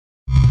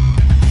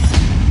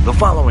The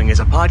following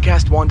is a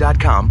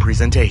PodcastOne.com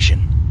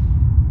presentation.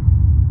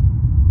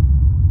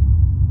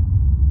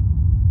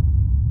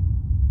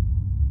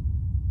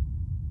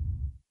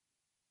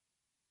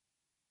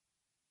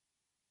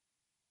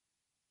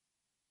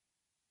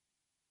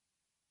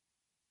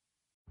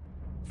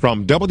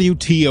 From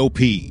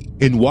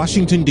WTOP in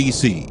Washington,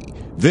 D.C.,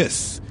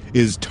 this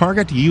is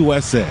Target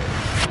USA.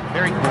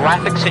 Very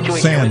graphic situation.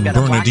 San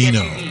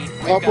Bernardino.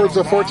 Upwards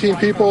of 14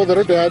 people that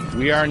are dead.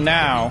 We are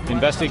now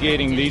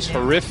investigating these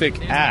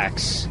horrific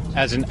acts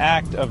as an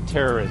act of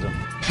terrorism.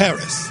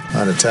 Paris.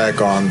 An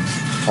attack on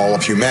all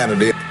of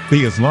humanity.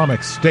 The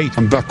Islamic State.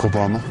 I'm Barack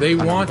Obama. They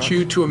want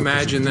you to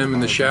imagine them in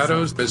the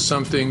shadows as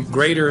something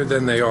greater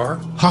than they are.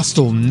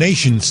 Hostile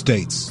nation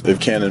states. They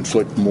can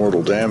inflict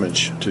mortal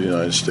damage to the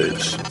United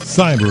States.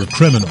 Cyber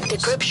criminals.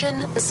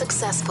 Decryption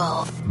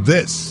successful.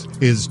 This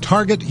is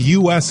Target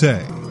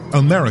USA.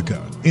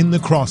 America in the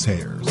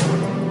crosshairs.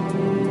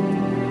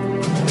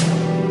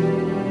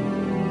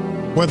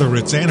 Whether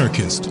it's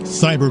anarchists,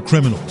 cyber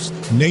criminals,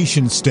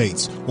 nation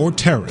states, or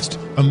terrorists,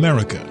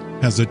 America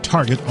has a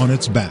target on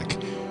its back.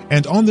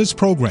 And on this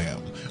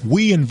program,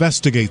 we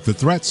investigate the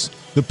threats,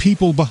 the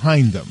people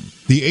behind them,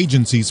 the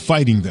agencies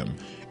fighting them,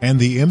 and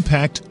the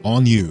impact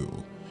on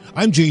you.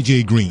 I'm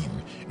J.J. Green,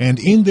 and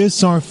in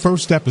this, our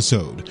first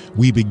episode,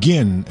 we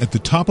begin at the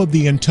top of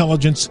the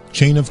intelligence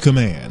chain of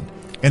command,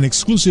 an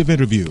exclusive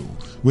interview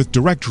with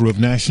Director of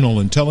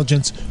National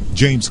Intelligence,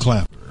 James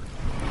Clapper.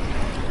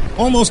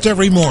 Almost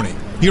every morning,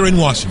 here in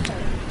Washington,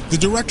 the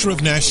Director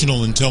of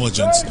National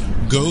Intelligence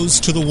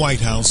goes to the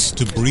White House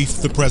to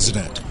brief the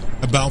President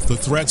about the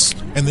threats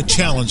and the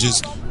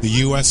challenges the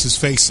U.S. is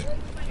facing.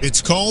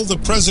 It's called the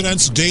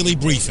President's Daily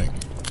Briefing,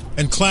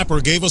 and Clapper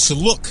gave us a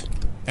look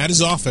at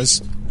his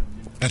office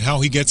at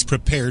how he gets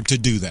prepared to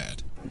do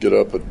that. Get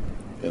up at,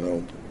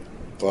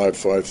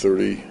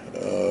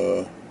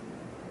 5:30,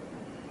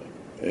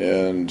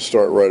 and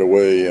start right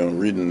away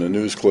reading the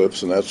news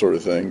clips and that sort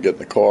of thing, get in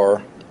the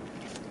car.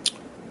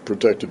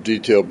 Protective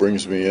detail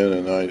brings me in,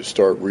 and I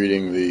start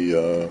reading the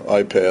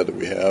iPad that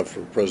we have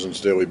for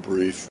President's Daily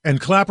Brief. And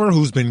Clapper,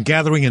 who's been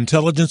gathering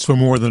intelligence for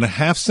more than a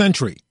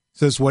half-century,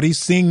 says what he's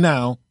seeing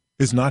now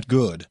is not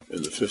good.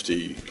 In the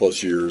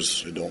 50-plus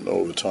years, I don't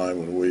know of a time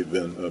when we've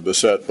been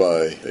beset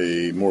by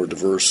a more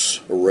diverse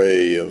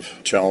array of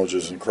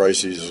challenges and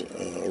crises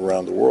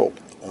around the world.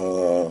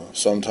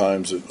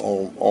 Sometimes it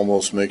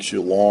almost makes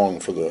you long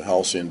for the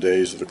halcyon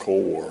days of the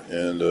Cold War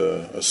and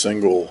a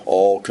single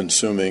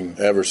all-consuming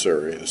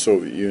adversary, the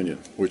Soviet Union,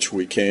 which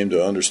we came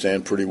to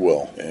understand pretty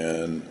well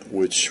and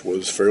which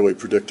was fairly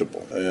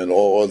predictable. And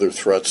all other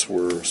threats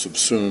were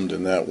subsumed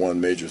in that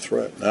one major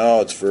threat.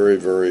 Now it's very,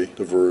 very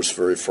diverse,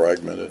 very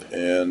fragmented,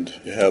 and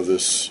you have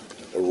this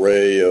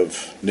array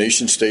of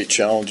nation-state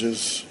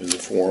challenges in the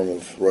form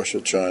of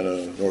Russia,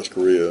 China, North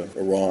Korea,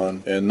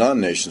 Iran, and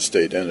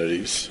non-nation-state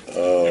entities.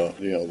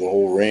 The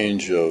whole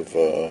range of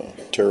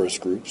terrorist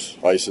groups,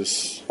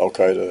 ISIS,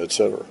 Al-Qaeda,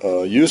 etc.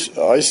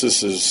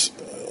 ISIS is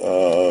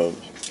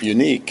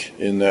unique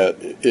in that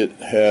it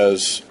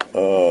has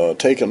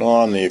taken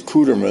on the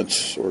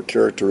accoutrements or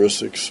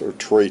characteristics or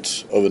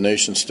traits of a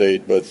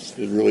nation-state, but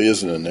it really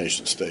isn't a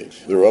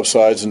nation-state. There are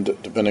upsides, and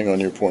depending on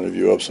your point of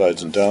view,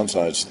 upsides and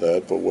downsides to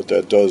that, but what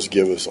that does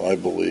give us, I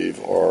believe,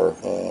 are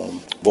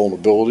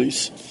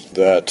vulnerabilities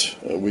that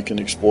we can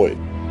exploit.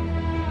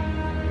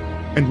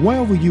 And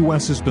while the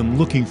U.S. has been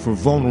looking for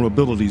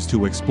vulnerabilities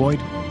to exploit,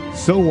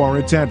 so are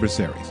its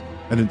adversaries.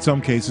 And in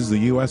some cases, the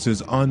U.S.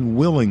 has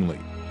unwillingly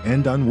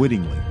and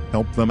unwittingly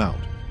helped them out.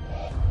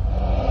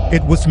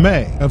 It was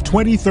May of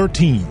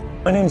 2013.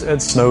 My name's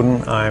Ed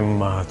Snowden.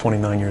 I'm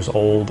 29 years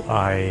old.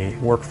 I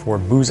work for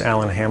Booz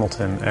Allen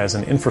Hamilton as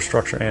an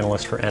infrastructure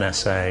analyst for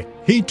NSA.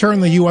 He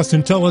turned the U.S.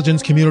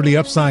 intelligence community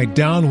upside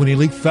down when he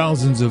leaked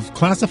thousands of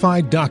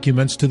classified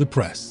documents to the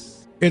press.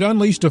 It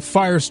unleashed a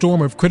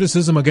firestorm of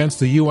criticism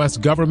against the U.S.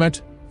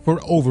 government for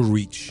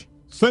overreach.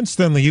 Since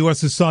then, the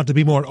U.S. has sought to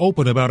be more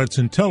open about its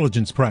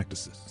intelligence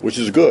practices. Which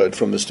is good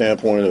from the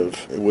standpoint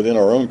of, within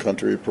our own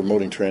country,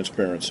 promoting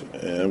transparency.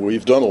 And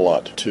we've done a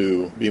lot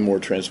to be more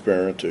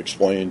transparent, to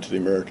explain to the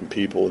American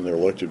people and their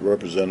elected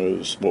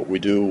representatives what we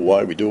do,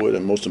 why we do it,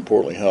 and most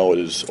importantly, how it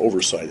is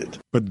oversighted.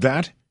 But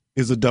that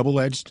is a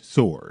double-edged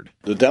sword.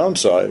 The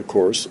downside, of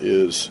course,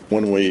 is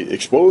when we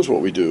expose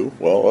what we do,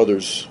 well,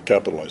 others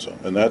capitalize on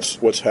it. And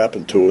that's what's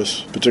happened to us,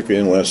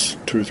 particularly in the last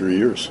 2 or 3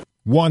 years.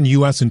 One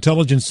U.S.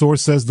 intelligence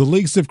source says the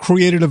leaks have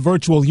created a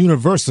virtual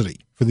university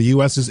for the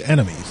U.S.'s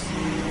enemies.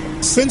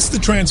 Since the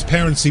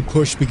transparency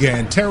push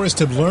began, terrorists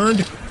have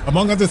learned,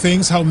 among other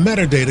things, how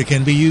metadata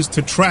can be used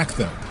to track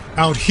them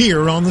out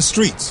here on the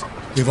streets.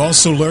 They've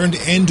also learned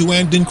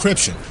end-to-end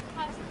encryption.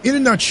 In a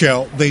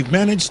nutshell, they've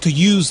managed to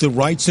use the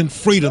rights and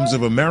freedoms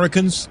of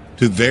Americans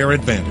to their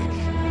advantage.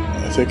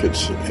 I think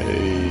it's a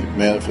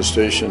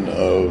manifestation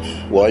of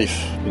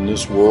life in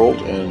this world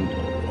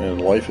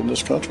and life in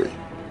this country.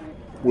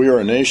 We are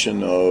a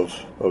nation of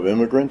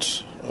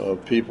immigrants,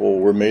 people.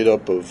 We're made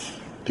up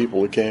of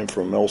people that came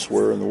from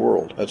elsewhere in the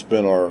world. That's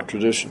been our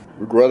tradition.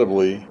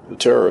 Regrettably, the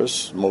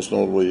terrorists, most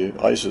notably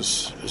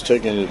ISIS, is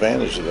taking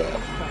advantage of that.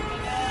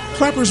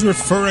 Clapper's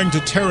referring to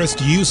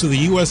terrorist use of the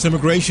U.S.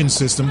 immigration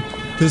system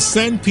to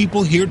send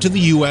people here to the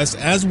U.S.,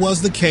 as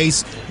was the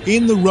case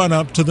in the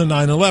run-up to the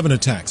 9/11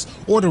 attacks,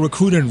 or to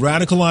recruit and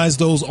radicalize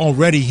those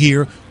already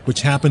here,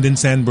 which happened in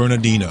San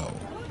Bernardino.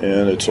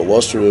 And it's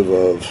illustrative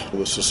of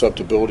the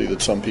susceptibility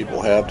that some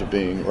people have to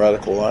being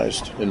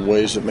radicalized in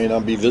ways that may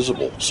not be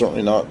visible,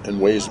 certainly not in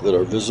ways that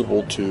are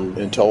visible to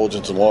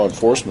intelligence and law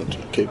enforcement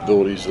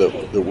capabilities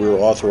that we're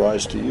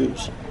authorized to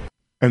use.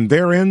 And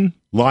therein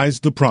lies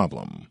the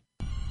problem.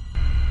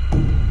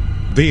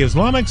 The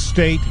Islamic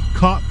State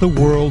caught the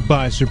world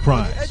by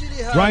surprise,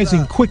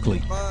 rising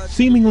quickly,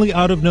 seemingly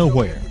out of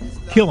nowhere,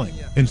 killing,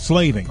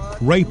 enslaving,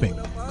 raping,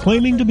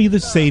 claiming to be the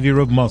savior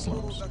of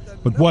Muslims.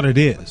 But what it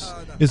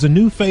is a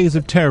new phase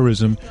of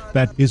terrorism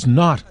that is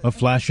not a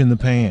flash in the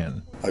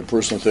pan. I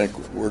personally think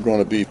we're going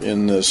to be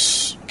in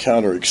this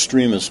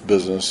counter-extremist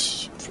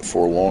business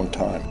for a long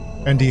time.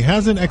 And he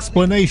has an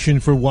explanation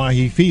for why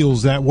he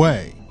feels that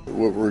way.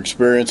 What we're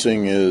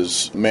experiencing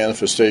is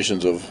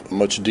manifestations of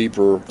much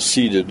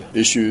deeper-seated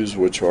issues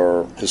which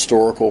are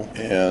historical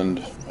and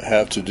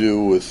have to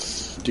do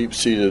with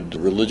deep-seated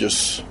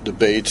religious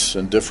debates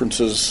and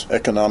differences,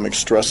 economic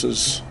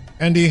stresses.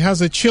 And he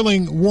has a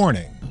chilling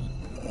warning.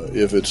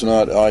 If it's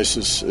not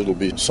ISIS, it'll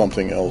be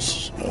something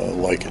else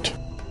like it.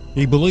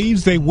 He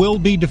believes they will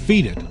be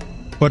defeated,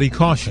 but he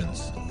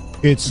cautions.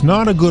 It's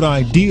not a good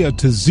idea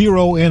to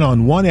zero in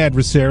on one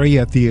adversary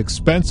at the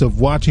expense of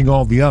watching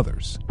all the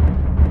others.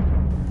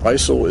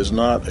 ISIL is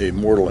not a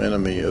mortal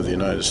enemy of the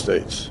United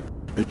States.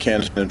 It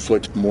can't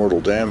inflict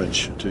mortal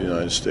damage to the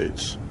United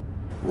States.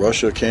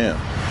 Russia can.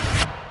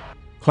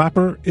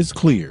 Clapper is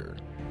clear.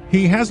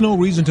 He has no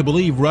reason to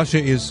believe Russia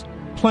is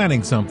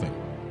planning something.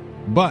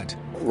 But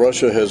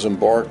Russia has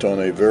embarked on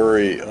a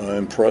very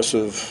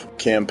impressive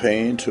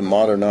campaign to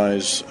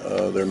modernize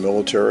their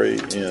military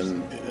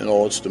in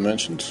all its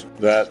dimensions.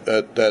 That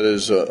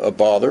is a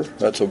bother.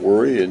 That's a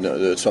worry, and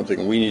it's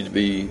something we need to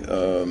be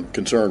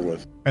concerned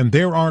with. And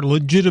there are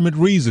legitimate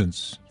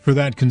reasons for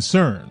that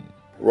concern.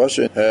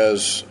 Russia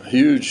has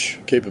huge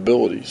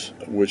capabilities,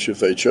 which if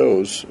they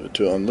chose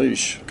to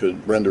unleash,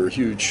 could render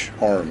huge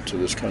harm to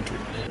this country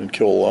and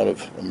kill a lot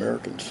of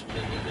Americans.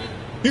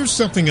 Here's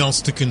something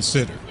else to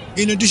consider.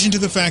 In addition to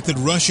the fact that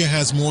Russia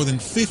has more than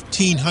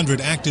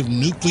 1,500 active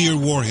nuclear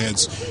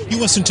warheads,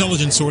 U.S.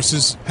 intelligence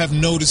sources have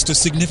noticed a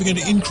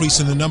significant increase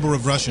in the number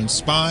of Russian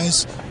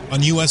spies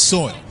on U.S.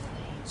 soil,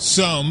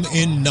 some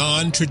in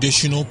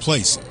non-traditional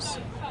places.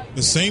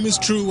 The same is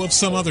true of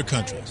some other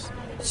countries.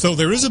 So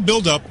there is a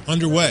buildup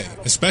underway,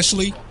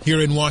 especially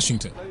here in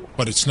Washington,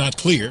 but it's not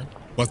clear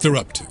what they're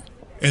up to.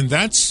 And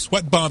that's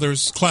what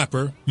bothers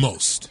Clapper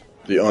most.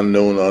 The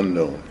unknown,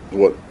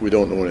 what we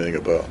don't know anything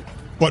about.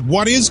 But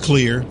what is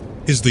clear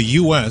is the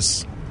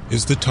U.S.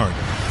 is the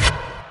target.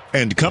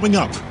 And coming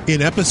up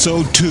in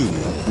Episode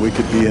 2... we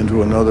could be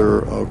into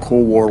another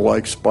Cold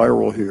War-like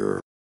spiral here.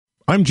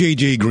 I'm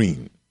J.J.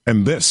 Green,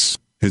 and this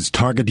is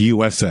Target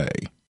USA.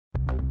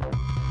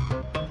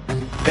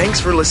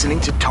 Thanks for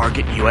listening to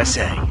Target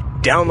USA.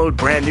 Download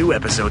brand new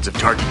episodes of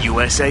Target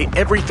USA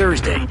every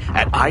Thursday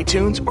at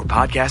iTunes or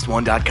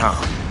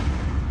PodcastOne.com.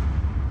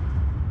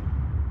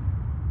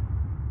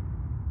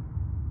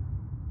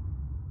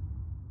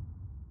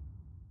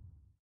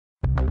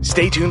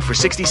 Stay tuned for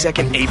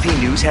 60-second AP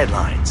News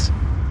headlines.